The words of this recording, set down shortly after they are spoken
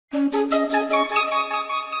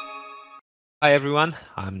Hi everyone,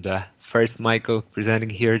 I'm the first Michael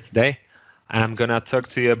presenting here today, and I'm gonna talk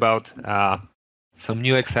to you about some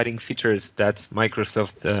new exciting features that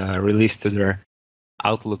Microsoft released to their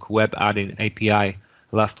Outlook Web Add-in API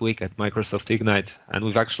last week at Microsoft Ignite, and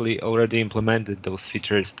we've actually already implemented those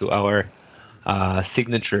features to our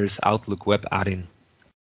signatures Outlook Web Add-in.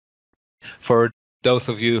 For those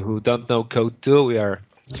of you who don't know CodeTwo, we are,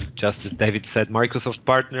 just as David said, Microsoft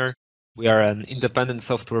partner. We are an independent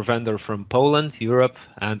software vendor from Poland, Europe,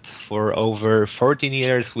 and for over 14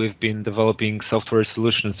 years we've been developing software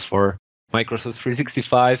solutions for Microsoft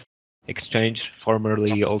 365, Exchange,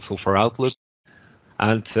 formerly also for Outlook.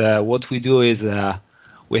 And what we do is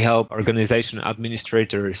we help organization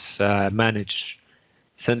administrators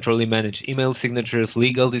centrally manage email signatures,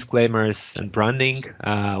 legal disclaimers, and branding.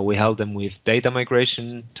 We help them with data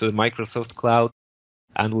migration to the Microsoft Cloud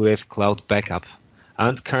and with cloud backup.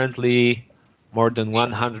 And currently, more than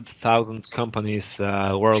 100,000 companies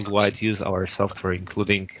worldwide use our software,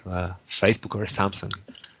 including Facebook or Samsung.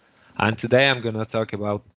 And today I'm going to talk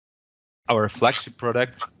about our flagship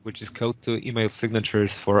product, which is CodeTwo email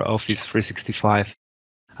signatures for Office 365.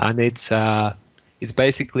 And it's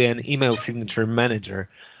basically an email signature manager,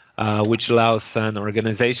 which allows an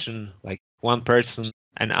organization, like one person,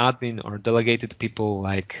 an admin or delegated people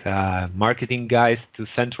like marketing guys, to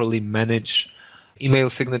centrally manage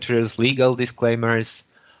email signatures, legal disclaimers,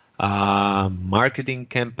 marketing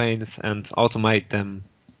campaigns, and automate them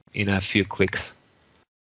in a few clicks.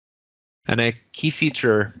 And a key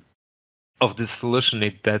feature of this solution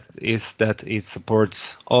is that it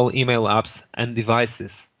supports all email apps and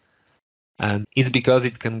devices. And it's because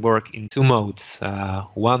it can work in two modes.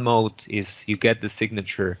 One mode is you get the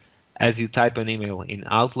signature as you type an email in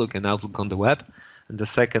Outlook and Outlook on the web. And the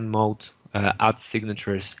second mode adds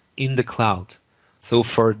signatures in the cloud. So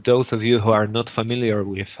for those of you who are not familiar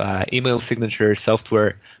with email signature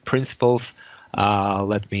software principles,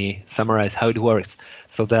 let me summarize how it works.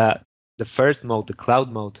 So the first mode, the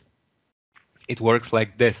cloud mode, it works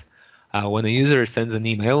like this. When a user sends an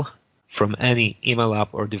email from any email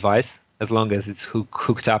app or device, as long as it's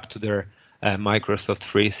hooked up to their Microsoft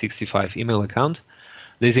 365 email account,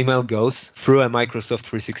 this email goes through a Microsoft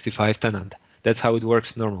 365 tenant. That's how it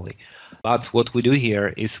works normally. But what we do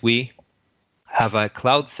here is we have a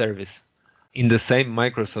cloud service in the same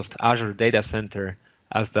Microsoft Azure data center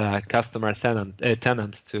as the customer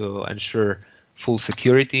tenant to ensure full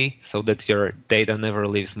security so that your data never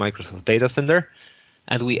leaves Microsoft data center.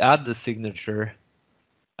 And we add the signature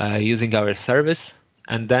using our service,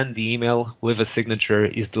 and then the email with a signature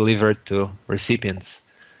is delivered to recipients.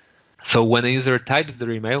 So when a user types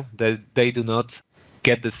their email, they do not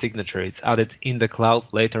get the signature. It's added in the cloud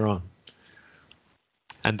later on.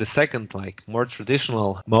 And the second, more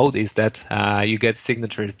traditional mode is that you get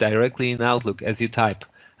signatures directly in Outlook as you type,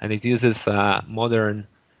 and it uses modern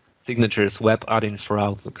signatures web add-in for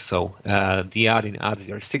Outlook. So the add-in adds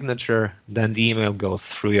your signature, then the email goes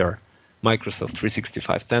through your Microsoft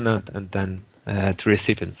 365 tenant and then to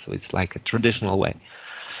recipients. So it's like a traditional way.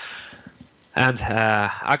 And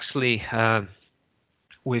actually,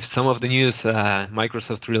 with some of the news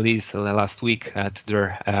Microsoft released last week to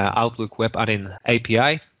their Outlook Web Add-in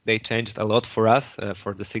API, they changed a lot for us,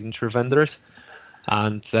 for the signature vendors.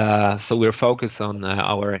 And so we're focused on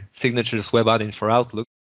our signatures Web Add-in for Outlook,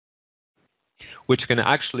 which can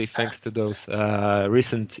actually, thanks to those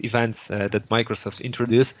recent events that Microsoft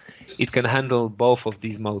introduced, it can handle both of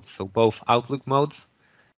these modes, so both Outlook modes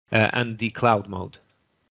and the cloud mode.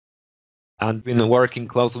 And been working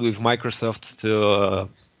closely with Microsoft to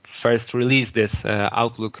first release this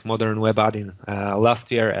Outlook Modern Web Add-in last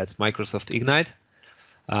year at Microsoft Ignite.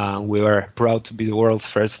 We were proud to be the world's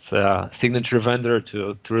first signature vendor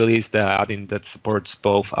to release the add-in that supports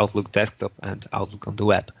both Outlook Desktop and Outlook on the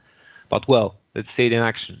web. But well, let's see it in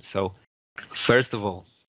action. So first of all,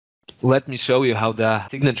 let me show you how the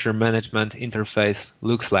signature management interface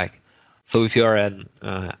looks like. So if you are an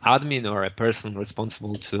admin or a person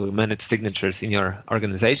responsible to manage signatures in your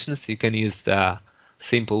organizations, you can use the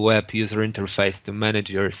simple web user interface to manage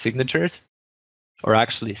your signatures, or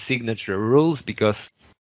actually signature rules, because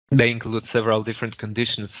they include several different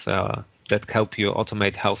conditions that help you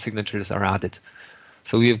automate how signatures are added.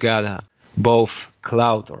 So we've got both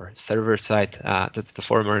cloud or server side, that's the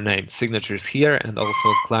former name, signatures here, and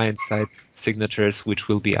also client side signatures, which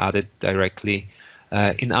will be added directly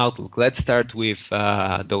in Outlook. Let's start with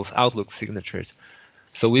those Outlook signatures.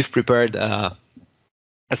 So we've prepared a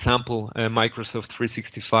sample Microsoft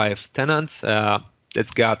 365 tenant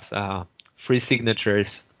that's got 3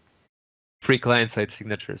 signatures, 3 client-side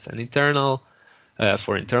signatures, an internal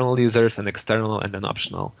for internal users, an external, and an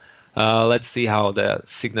optional. Let's see how the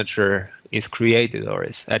signature is created or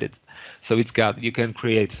is edited. So you can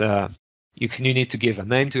create, you need to give a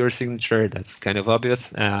name to your signature. That's kind of obvious.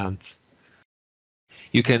 And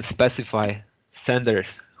you can specify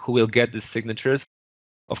senders who will get these signatures.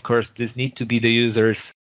 Of course, these need to be the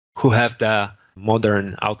users who have the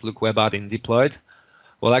modern Outlook web add-in deployed.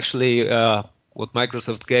 Well, actually, what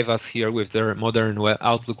Microsoft gave us here with their modern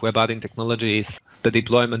Outlook web add-in technology is the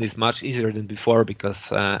deployment is much easier than before, because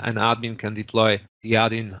an admin can deploy the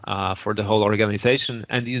add-in for the whole organization,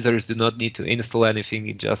 and users do not need to install anything.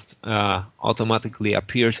 It just automatically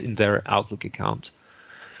appears in their Outlook account.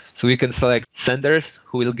 So you can select senders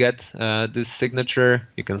who will get this signature.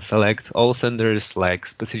 You can select all senders, like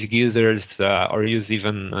specific users, or use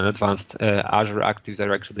even an advanced Azure Active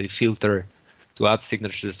Directory filter to add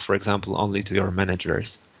signatures, for example, only to your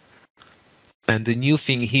managers. And the new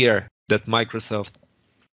thing here that Microsoft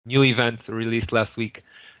new event released last week,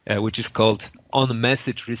 which is called On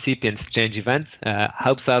Message Recipients Change Event,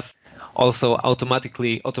 helps us also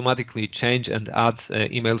automatically change and add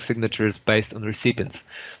email signatures based on recipients.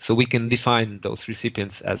 So we can define those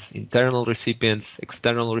recipients as internal recipients,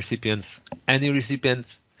 external recipients, any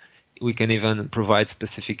recipient. We can even provide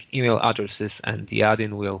specific email addresses, and the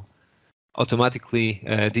add-in will automatically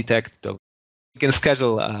detect those. You can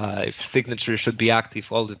schedule if signature should be active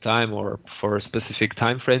all the time or for specific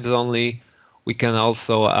time frames only. We can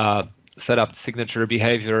also set up signature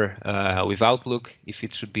behavior with Outlook if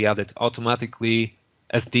it should be added automatically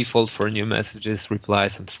as default for new messages,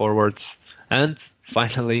 replies, and forwards. And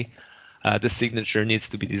finally, the signature needs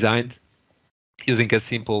to be designed using a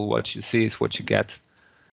simple "what you see is what you get"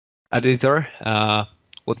 editor.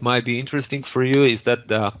 What might be interesting for you is that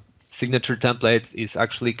the signature template is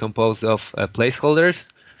actually composed of placeholders,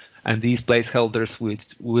 and these placeholders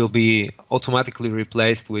will be automatically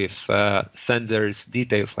replaced with senders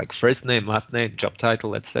details like first name, last name, job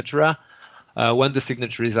title, etc. When the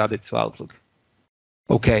signature is added to Outlook.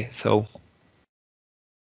 Okay, so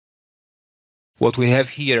what we have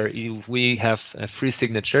here is we have three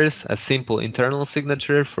signatures: a simple internal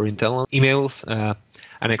signature for internal emails,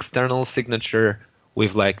 an external signature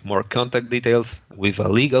with like more contact details, with a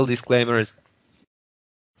legal disclaimer,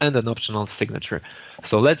 and an optional signature.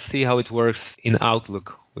 So let's see how it works in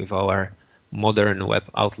Outlook with our modern web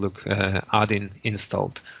Outlook add-in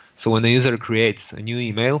installed. So when a user creates a new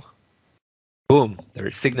email, boom, their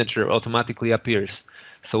signature automatically appears.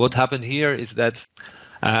 So what happened here is that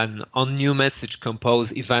an on new message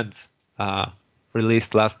compose event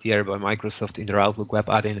released last year by Microsoft in their Outlook web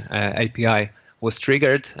add-in API was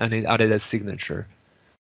triggered, and it added a signature.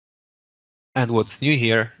 And what's new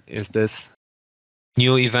here is this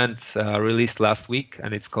new event released last week,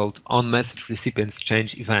 and it's called On Message Recipients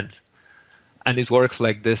Change Event. And it works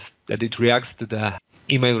like this, that it reacts to the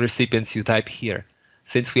email recipients you type here.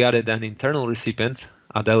 Since we added an internal recipient,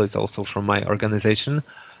 Adele is also from my organization,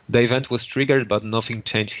 the event was triggered, but nothing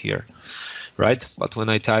changed here, right? But when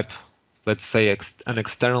I type, let's say, an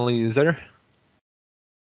external user,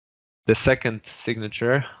 the second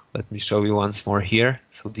signature, let me show you once more here.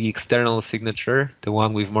 So the external signature, the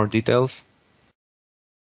one with more details,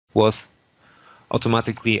 was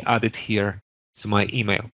automatically added here to my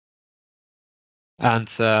email. And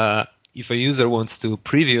if a user wants to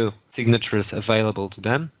preview signatures available to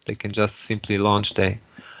them, they can just simply launch the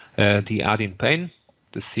add-in pane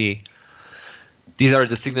to see. These are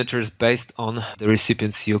the signatures based on the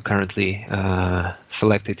recipients you currently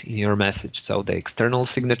selected in your message. So the external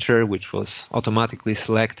signature, which was automatically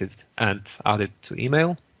selected and added to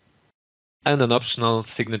email, and an optional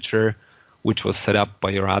signature, which was set up by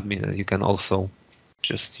your admin, and you can also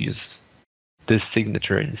just use this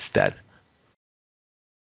signature instead.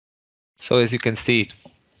 So as you can see,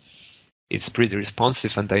 it's pretty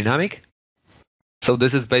responsive and dynamic. So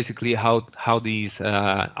this is basically how these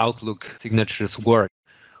Outlook signatures work.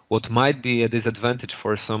 What might be a disadvantage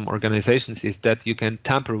for some organizations is that you can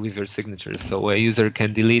tamper with your signatures. So a user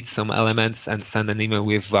can delete some elements and send an email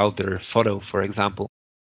without their photo, for example.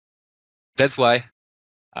 That's why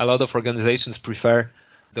a lot of organizations prefer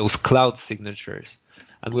those cloud signatures.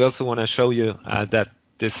 And we also want to show you that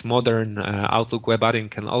this modern Outlook web add-in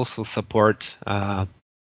can also support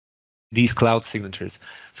these cloud signatures.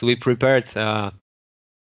 So we prepared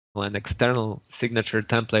an external signature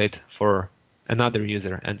template for another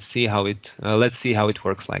user and see how it. Let's see how it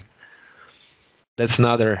works like. That's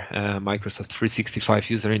another Microsoft 365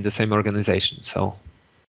 user in the same organization. So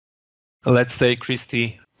let's say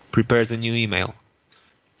Christy prepares a new email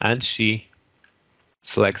and she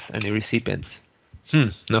selects any recipients.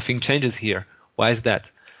 Nothing changes here. Why is that?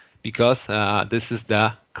 Because this is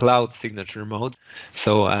the cloud signature mode.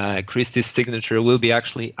 So Christie's signature will be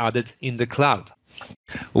actually added in the cloud.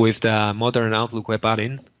 With the modern Outlook Web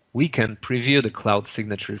Add-in, we can preview the cloud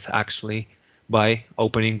signatures actually by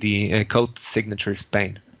opening the code signatures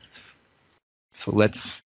pane. So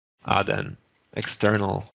let's add another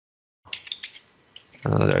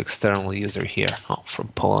external user here from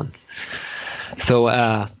Poland.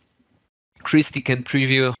 So Christie can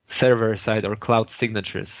preview server-side or cloud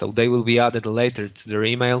signatures. So they will be added later to their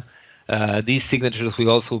email. These signatures will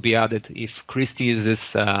also be added if Christie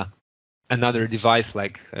uses another device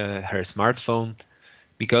like her smartphone,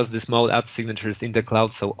 because this mode adds signatures in the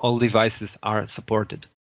cloud, so all devices are supported.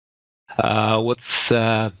 What's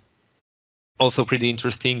also pretty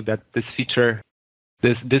interesting that this feature,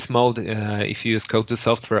 this mode, if you use CodeTwo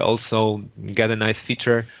software, also get a nice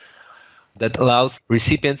feature that allows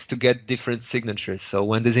recipients to get different signatures. So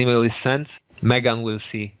when this email is sent, Megan will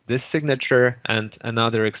see this signature and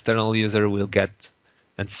another external user will get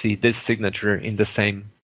and see this signature in the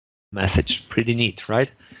same message. Pretty neat, right?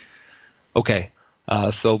 Okay,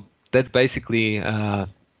 so that's basically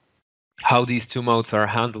how these two modes are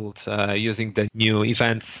handled using the new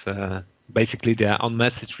events, basically the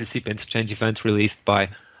on-message recipients change event released by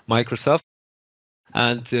Microsoft.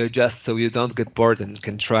 And just so you don't get bored and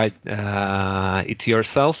can try it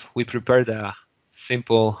yourself, we prepared a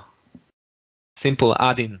simple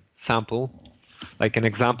add-in sample, like an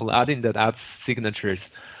example add-in that adds signatures.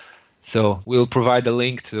 So we'll provide a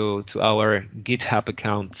link to our GitHub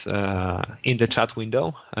account in the chat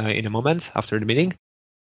window in a moment after the meeting.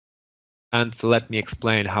 And so let me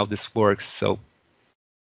explain how this works. So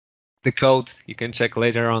the code you can check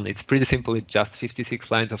later on. It's pretty simple. It's just 56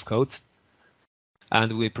 lines of code.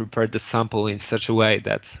 And we prepared the sample in such a way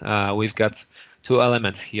that we've got two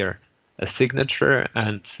elements here, a signature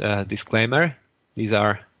and a disclaimer. These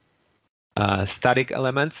are static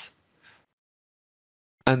elements.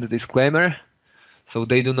 And the disclaimer, so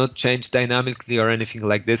they do not change dynamically or anything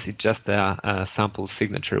like this. It's just a sample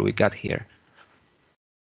signature we got here.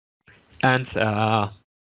 And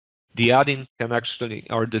the add-in can actually,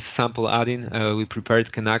 or the sample add-in we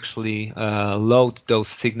prepared can actually load those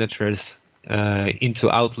signatures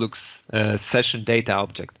into Outlook's session data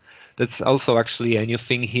object. That's also actually a new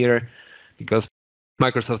thing here, because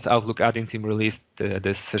Microsoft's Outlook add-in team released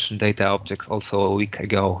this session data object also a week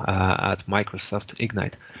ago at Microsoft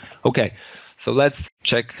Ignite. Okay, so let's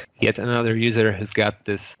check yet another user who's got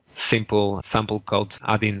this simple sample code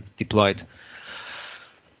add-in deployed.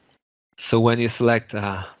 So when you select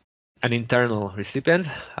an internal recipient,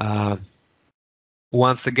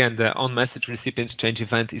 once again the on-message recipient change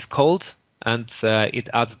event is called and it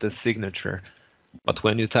adds the signature. But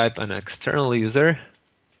when you type an external user,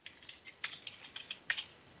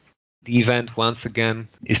 the event once again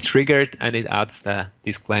is triggered and it adds the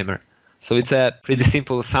disclaimer. So it's a pretty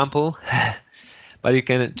simple sample, but you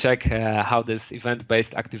can check how this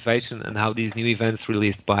event-based activation and how these new events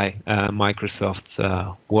released by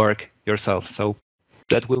Microsoft work yourself. So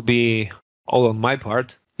that will be all on my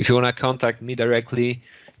part. If you want to contact me directly,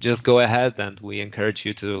 just go ahead, and we encourage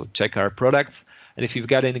you to check our products. And if you've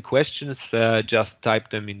got any questions, just type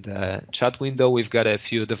them in the chat window. We've got a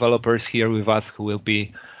few developers here with us who will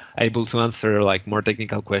be able to answer like more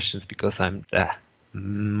technical questions, because I'm the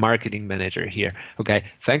marketing manager here. Okay,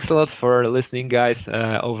 thanks a lot for listening, guys.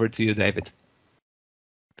 Over to you, David.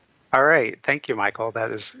 All right, thank you, Michael.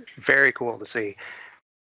 That is very cool to see.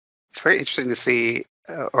 It's very interesting to see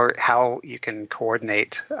or how you can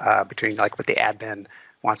coordinate between like what the admin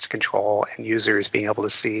wants to control and users being able to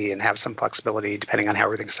see and have some flexibility depending on how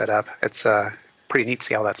everything's set up. It's pretty neat to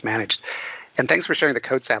see how that's managed. And thanks for sharing the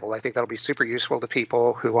code sample. I think that'll be super useful to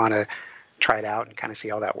people who want to try it out and kind of see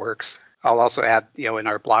how that works. I'll also add, in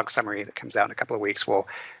our blog summary that comes out in a couple of weeks, we'll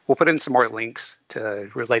put in some more links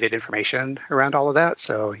to related information around all of that,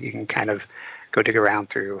 so you can kind of go dig around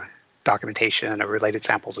through documentation or related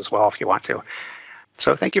samples as well if you want to.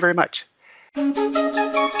 So thank you very much.